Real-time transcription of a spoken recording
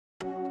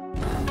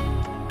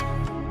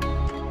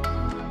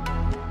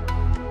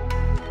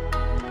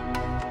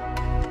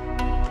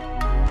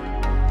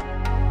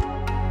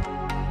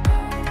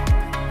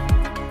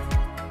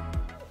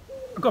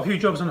I've got a few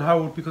jobs on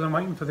hold because I'm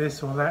waiting for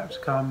this or that to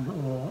come,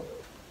 or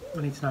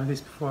I need to know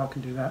this before I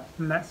can do that,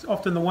 and that's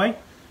often the way.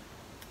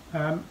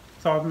 So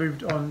I've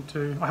moved on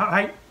to,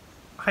 I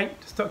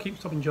hate to keep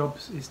stopping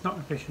jobs. It's not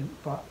efficient,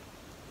 but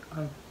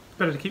it's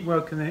better to keep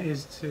working than it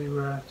is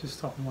to just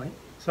stop and wait.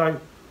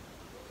 So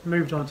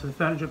moved on to the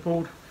furniture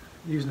board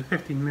using a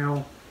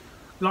 15mm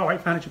lightweight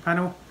furniture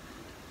panel.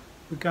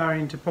 We're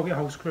going to pocket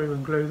hole screw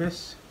and glue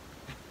this.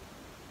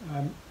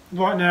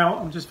 Right now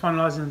I'm just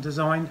finalising the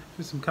design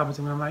for some cupboards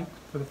I'm going to make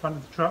for the front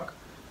of the truck.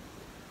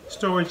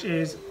 Storage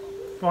is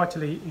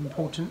vitally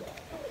important.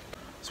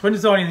 So when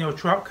designing your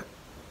truck,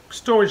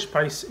 storage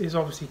space is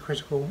obviously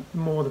critical, the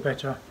more the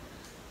better.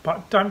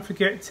 But don't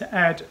forget to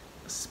add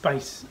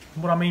space.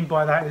 What I mean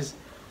by that is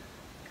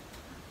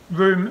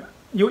room.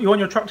 You want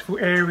your truck to feel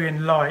airy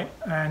and light,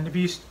 and if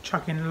you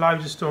chuck in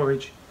loads of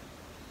storage,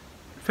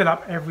 fill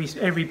up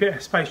every bit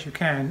of space you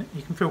can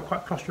feel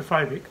quite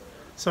claustrophobic.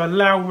 So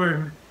allow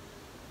room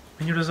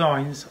in your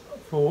designs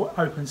for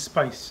open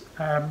space.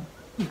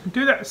 You can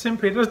do that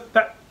simply.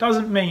 That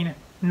doesn't mean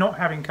not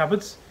having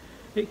cupboards.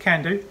 It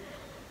can do.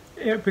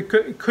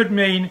 It could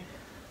mean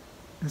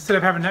instead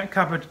of having that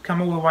cupboard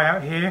come all the way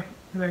out here,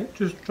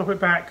 just drop it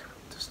back,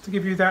 just to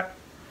give you that,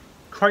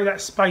 create that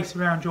space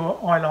around your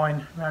eye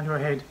line, around your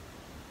head.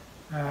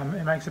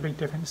 It makes a big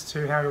difference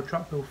to how your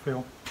truck will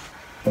feel.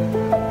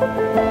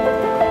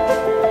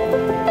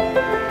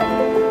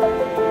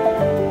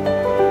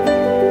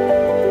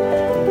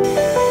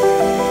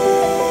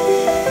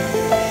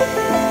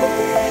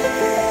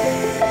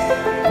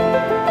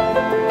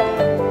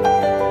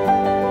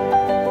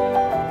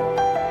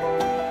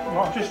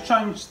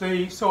 Change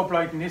the saw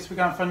blade in this. We're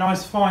going for a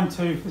nice fine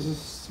tooth. This is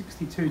a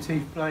 62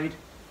 teeth blade.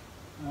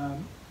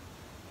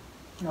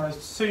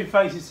 There's two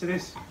faces to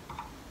this,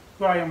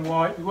 grey and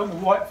white. We want the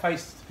white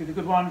face to be the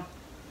good one.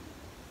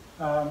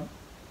 So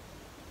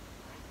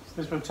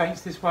this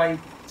rotates this way,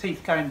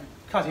 teeth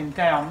cutting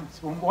down.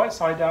 So we want white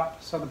side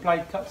up, so the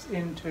blade cuts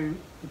into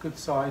the good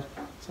side,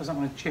 so it's not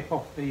going to chip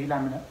off the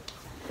laminate.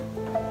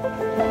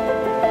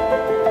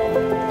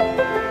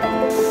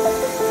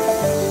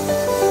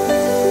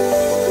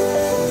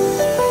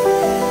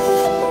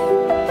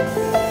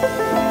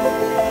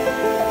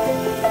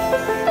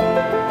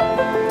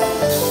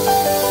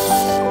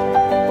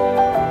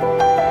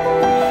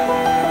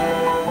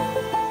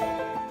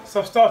 So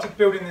I've started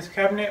building this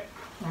cabinet.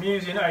 I'm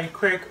using a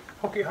Kreg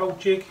pocket hole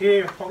jig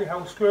here with pocket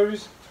hole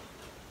screws,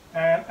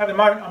 and at the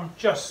moment I'm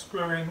just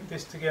screwing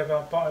this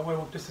together, but I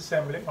will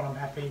disassemble it when I'm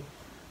happy,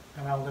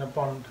 and I'm going to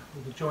bond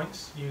all the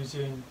joints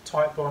using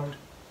Tight Bond,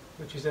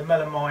 which is a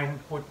melamine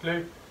wood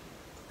glue.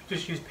 If you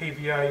just use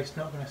PVA, it's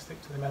not going to stick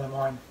to the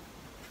melamine.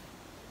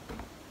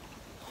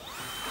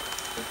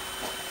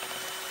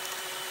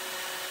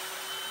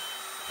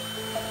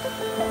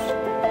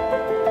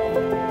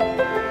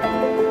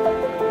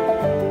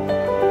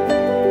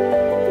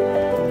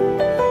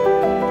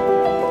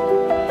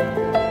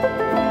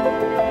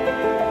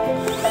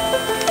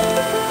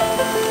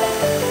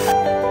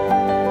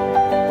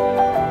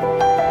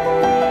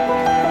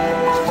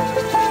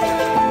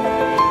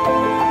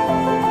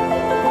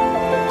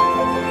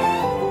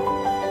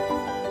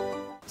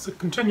 So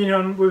continuing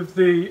on with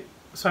the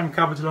same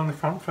cupboards along the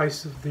front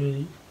face of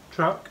the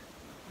truck,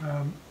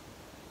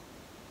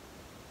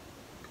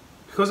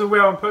 because of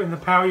where I'm putting the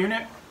power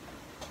unit,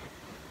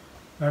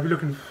 if you're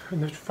looking in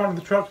the front of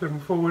the truck,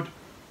 looking forward,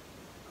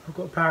 I've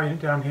got a power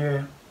unit down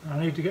here, and I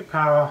need to get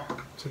power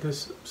to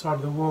this side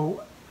of the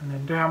wall and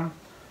then down.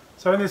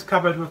 So in this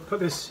cupboard we've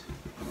put this,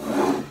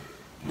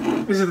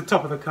 this is the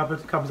top of the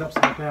cupboard's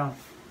upside down.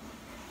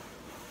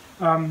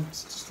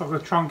 It's just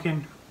like a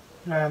trunking,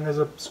 and there's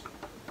a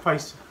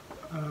face,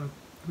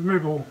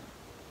 removable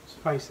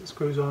face that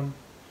screws on.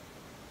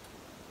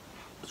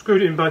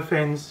 Screwed it in both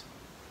ends,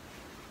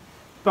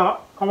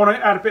 but I want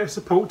to add a bit of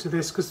support to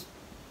this because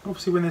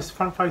obviously when this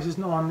front face is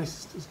not on,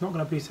 this is not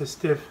going to be so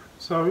stiff.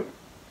 So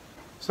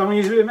I'm going to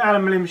use a bit of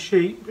aluminium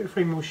sheet, a bit of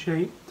 3mm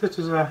sheet, just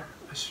as a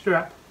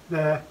strap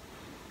there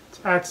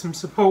to add some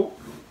support,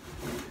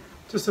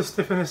 just to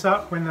stiffen this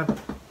up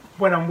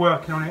when I'm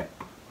working on it.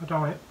 I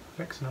don't want it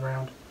flexing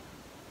around.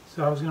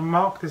 So I was going to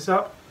mark this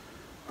up.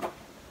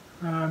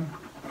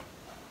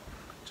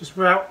 Just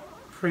route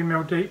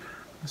 3mm deep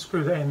and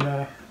screw that in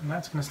there, and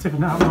that's going to stiffen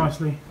that up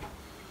nicely.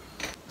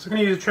 So I'm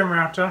going to use a trim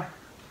router.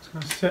 Just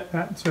going to set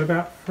that to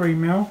about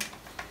 3mm.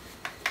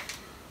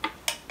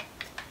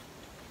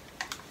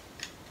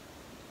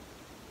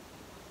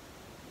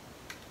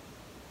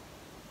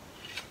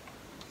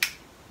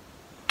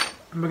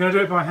 And we're going to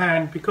do it by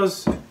hand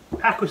because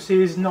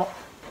accuracy is not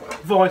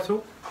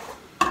vital.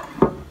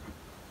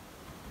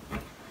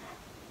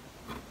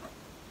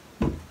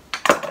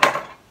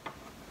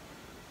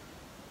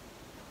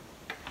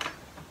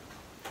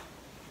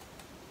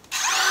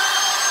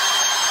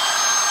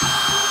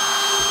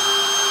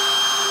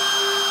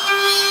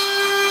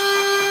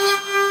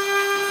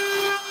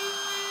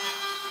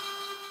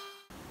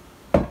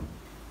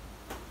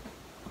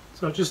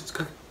 So just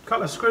a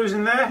couple of screws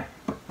in there.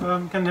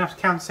 Going to have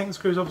to countersink the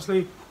screws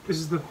obviously. This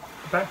is the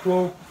back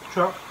wall of the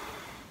truck.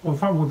 or the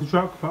front wall of the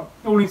truck, but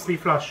it all needs to be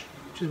flush,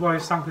 which is why I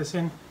sunk this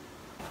in.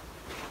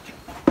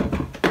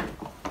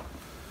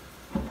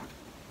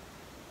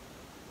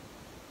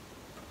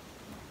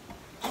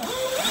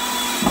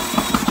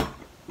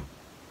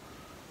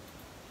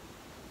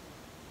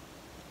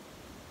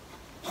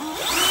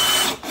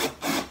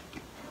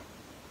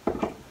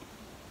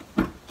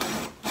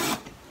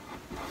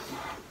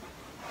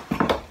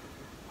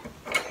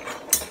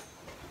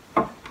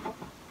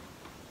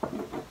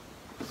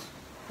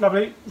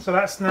 Lovely, so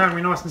that's now going to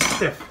be nice and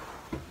stiff.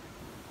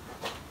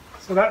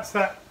 So that's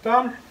that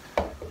done.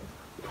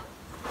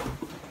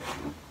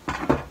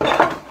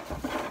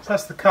 So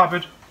that's the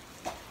cupboard.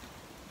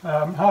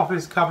 Half of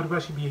this cupboard will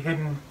actually be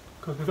hidden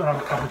because we've got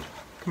another cupboard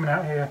coming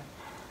out here.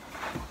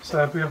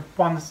 So we have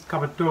one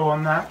cupboard door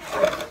on that.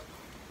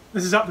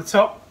 This is up the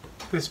top,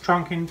 this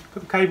trunking,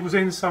 put the cables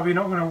in, so we're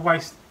not going to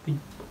waste the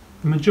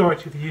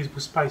majority of the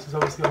usable space is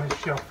obviously on this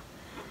shelf.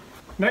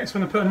 Next we're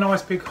going to put a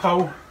nice big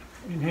hole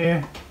in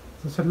here.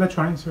 As I said,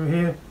 electronics are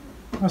here.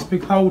 Nice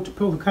big hole to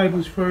pull the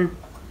cables through.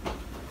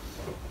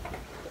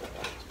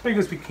 As big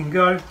as we can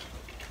go. So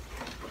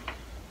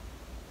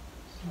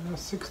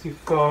that's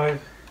 65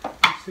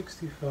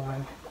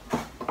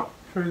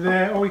 through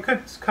there. Or we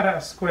could just cut out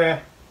a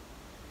square.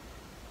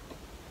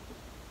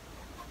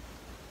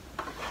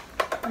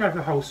 I'll go for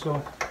the hole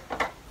saw.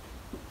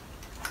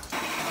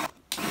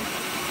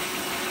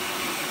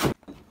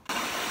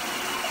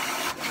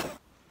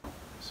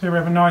 So we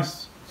have a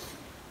nice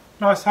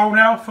hole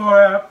now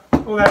for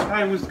all that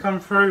cables to come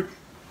through.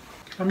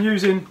 I'm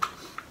using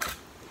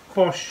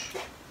Bosch,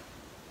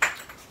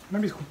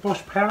 maybe it's called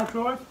Bosch Power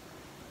Drive.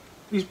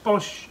 These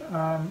Bosch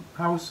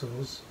hole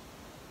saws,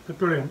 they're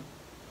brilliant.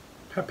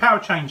 Power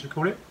change they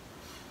call it.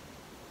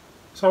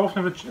 So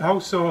often with a hole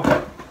saw,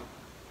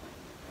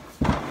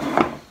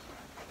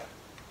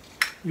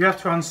 you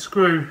have to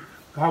unscrew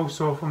the hole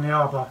saw from the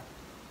arbor,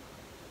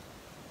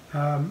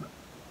 and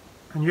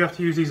you have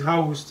to use these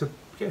holes to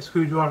get a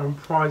screwdriver and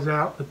prise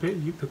out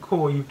the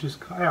core you've just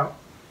cut out,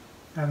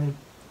 and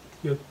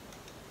your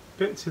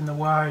bits in the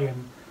way,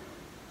 and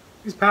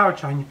these power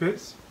change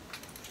bits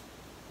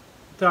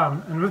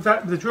done. And with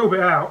that, the drill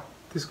bit out,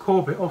 this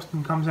core bit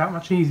often comes out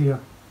much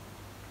easier,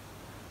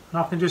 and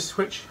I can just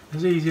switch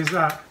as easy as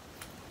that.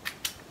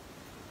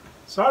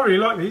 So I really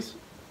like these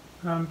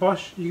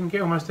Bosch. You can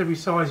get almost every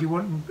size you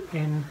want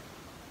in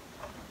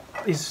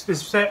this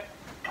set.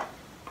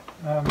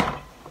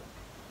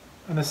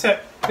 And the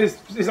set,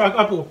 I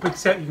bought a big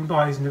set, you can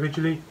buy these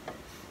individually,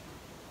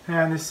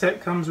 and this set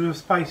comes with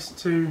space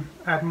to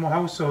add more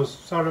hole saws,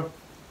 so a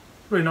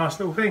really nice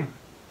little thing.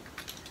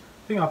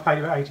 I think I paid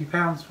about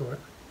 £80 for it.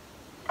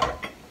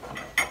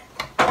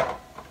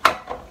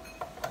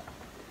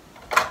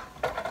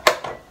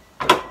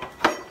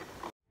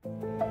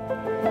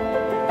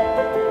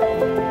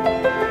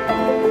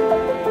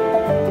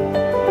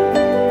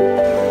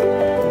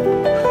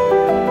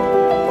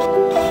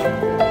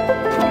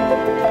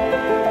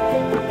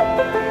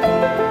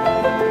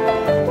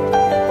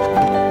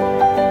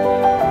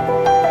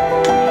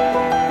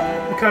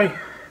 Okay,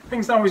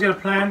 things don't always get a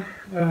plan.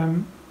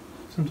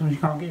 Sometimes you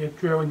can't get your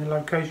drill in the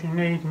location you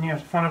need, and you have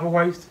to find other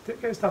ways to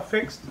get stuff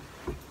fixed.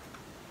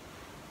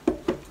 You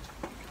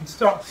can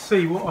start to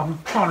see what I'm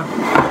trying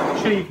to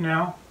achieve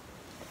now.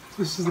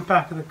 So this is the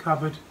back of the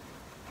cupboard.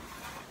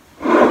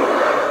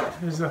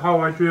 There's the hole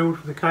I drilled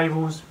for the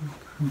cables,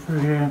 come through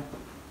here.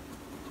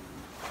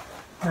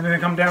 And then they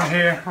come down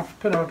here. I've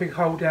put a big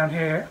hole down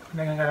here, and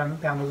then go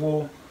down the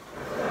wall.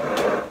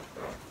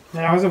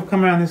 Now as I've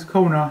come around this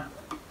corner,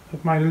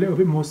 I've made a little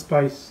bit more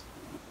space,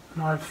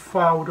 and I've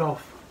filed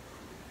off,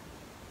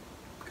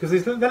 because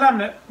the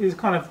laminate is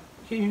kind of,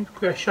 you can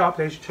get a sharp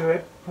edge to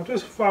it. I've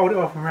just filed it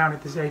off and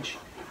rounded this edge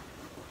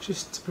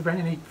just to prevent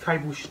any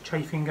cable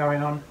chafing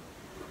going on. And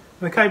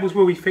the cables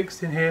will be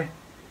fixed in here.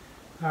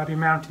 I'll be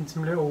mounting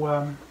some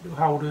little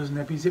holders, and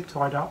they'll be zip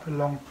tied up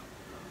along.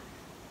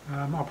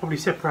 I'll probably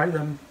separate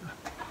them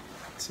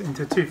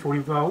into 240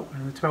 volt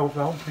and a 12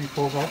 volt,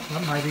 24 volt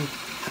maybe.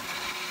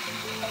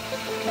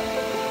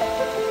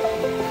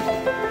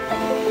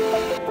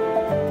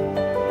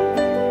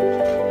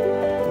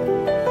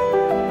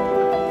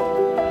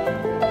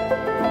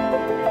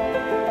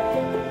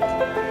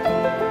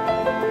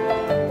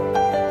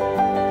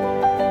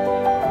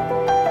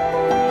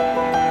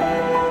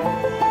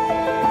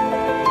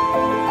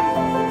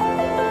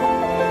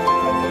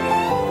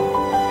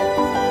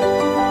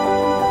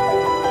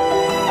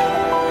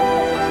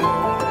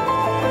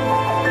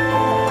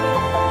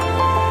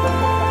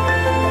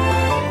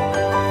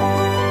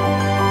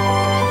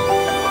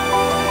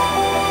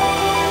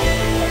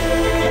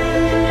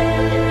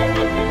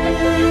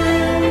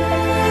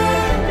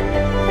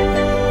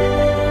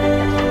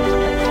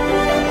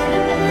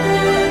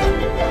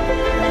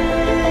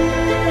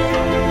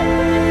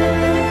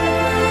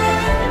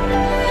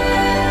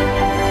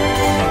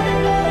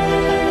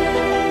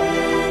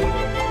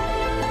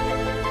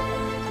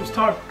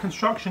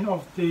 Construction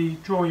of the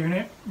drawer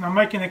unit. I'm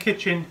making the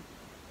kitchen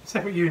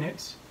separate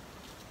units,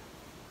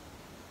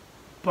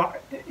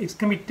 but it's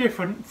going to be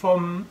different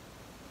from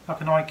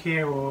like an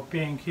IKEA or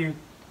B&Q,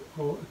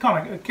 or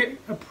kind of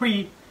a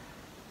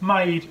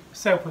pre-made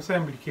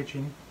self-assembly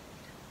kitchen,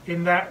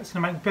 in that it's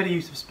going to make better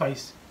use of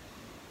space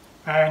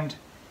and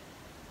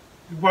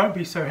it won't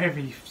be so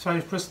heavy. So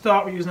for a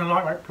start, we're using a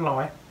lightweight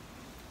ply.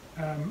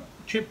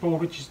 Chipboard,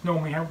 which is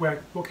normally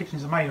what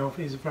kitchens are made of,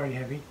 is very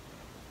heavy.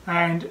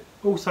 And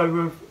also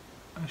with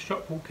a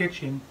shopboard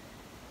kitchen,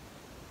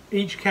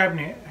 each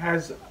cabinet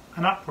has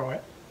an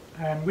upright,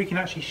 and we can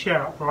actually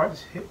share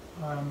uprights.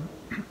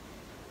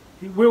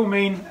 It will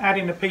mean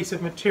adding a piece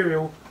of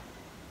material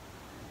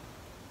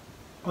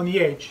on the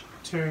edge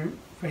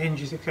for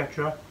hinges,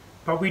 etc.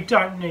 But we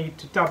don't need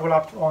to double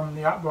up on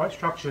the upright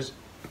structures.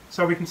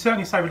 So we can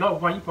certainly save a lot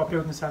of weight by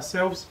building this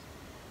ourselves.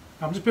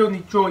 I'm just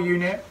building the drawer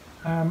unit,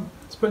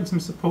 just putting some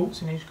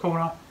supports in each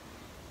corner.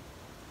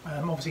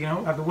 Obviously,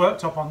 you'll have the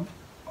worktop on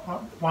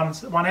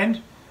one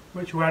end,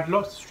 which will add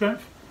lots of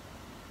strength.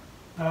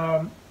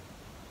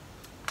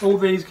 All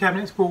these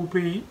cabinets will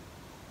be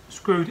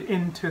screwed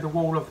into the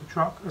wall of the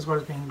truck, as well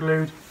as being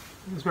glued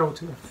as well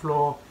to the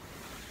floor.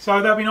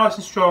 So they'll be nice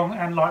and strong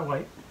and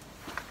lightweight.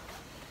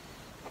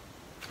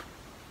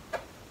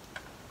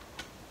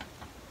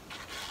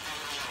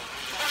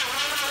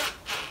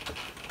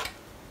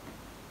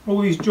 All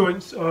these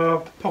joints are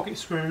pocket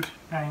screwed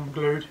and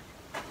glued.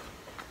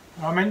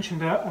 I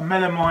mentioned a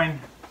melamine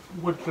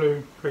wood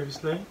glue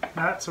previously.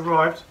 Now that's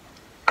arrived.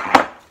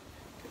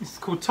 It's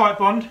called Tight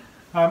Bond.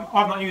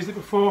 I've not used it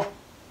before.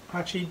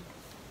 Actually,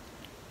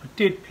 I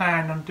did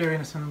plan on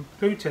doing some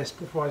glue tests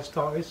before I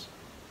start this,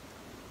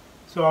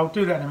 so I'll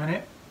do that in a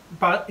minute.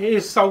 But it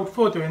is sold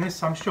for doing this,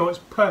 so I'm sure it's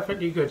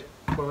perfectly good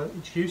for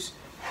its use.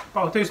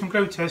 But I'll do some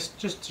glue tests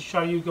just to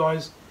show you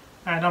guys,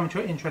 and I'm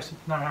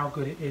interested to know how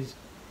good it is.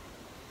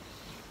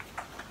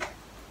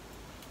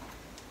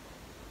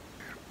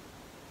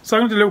 So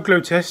I'm going to do a little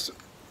glue test.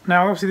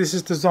 Now obviously this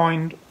is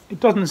designed,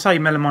 it doesn't say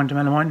melamine to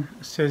melamine,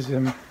 it says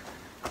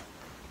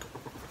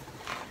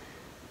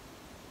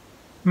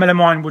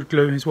melamine wood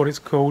glue is what it's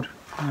called.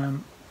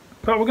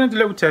 But we're going to do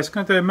a little test.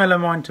 Going to do a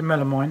melamine to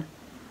melamine.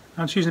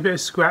 I'm just using a bit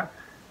of scrap.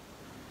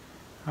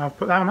 I'll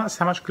put that on, that's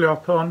how much glue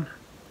I've put on.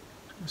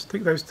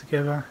 Stick those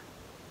together.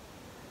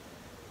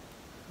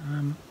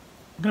 I'm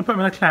going to put them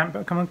in a clamp, but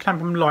I'm going to clamp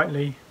them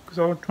lightly because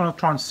I'm trying to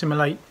try and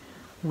simulate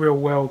real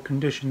world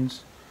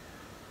conditions.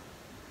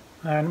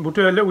 And we'll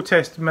do a little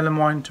test of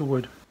melamine to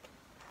wood.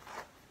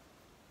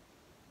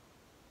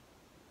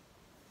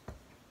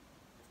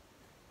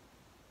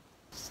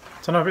 So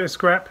another bit of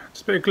scrap,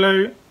 just a bit of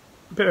glue,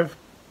 a bit of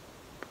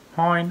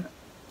pine.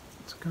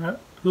 Just going to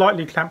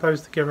lightly clamp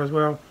those together as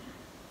well,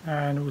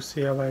 and we'll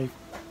see how they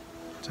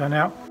turn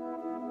out.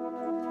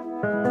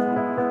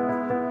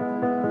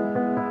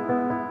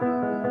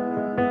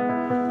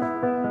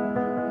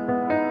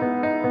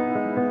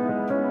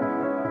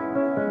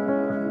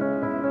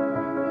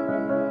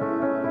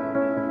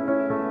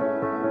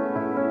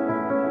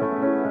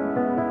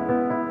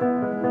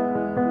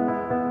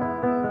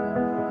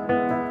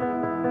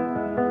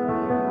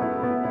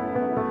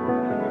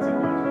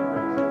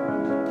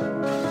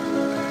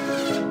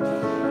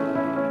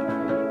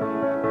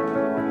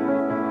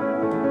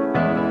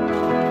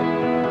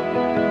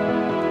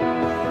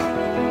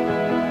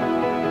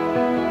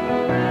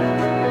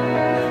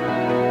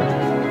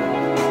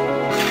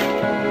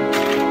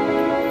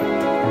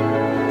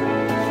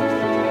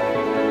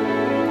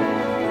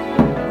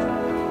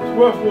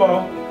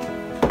 Worthwhile,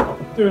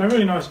 doing a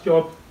really nice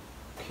job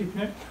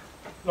keeping it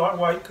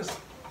lightweight, because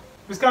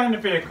if it's going in the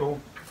vehicle,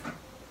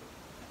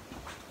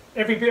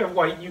 every bit of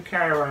weight you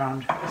carry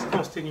around is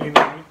costing you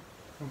money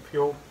from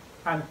fuel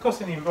and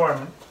costing the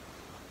environment.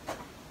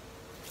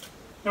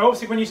 Now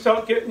obviously when you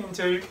start getting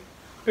into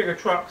bigger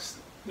trucks,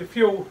 the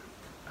fuel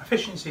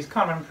efficiencies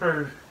kind of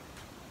improve.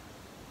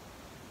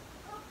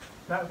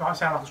 That might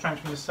sound like a strange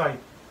thing to say,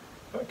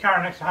 but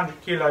carrying an extra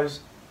 100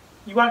 kilos,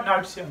 you won't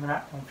notice it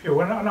on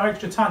fuel. And an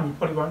extra tonne you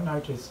probably won't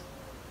notice.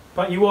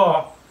 But you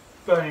are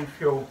burning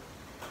fuel.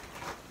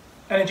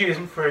 Energy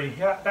isn't free.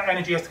 That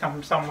energy has to come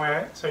from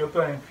somewhere, so you're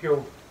burning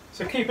fuel.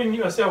 So keeping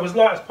yourself as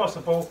light as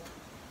possible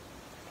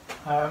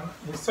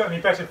is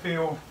certainly better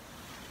for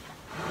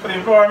the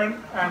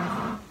environment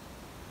and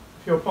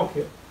for your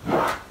pocket.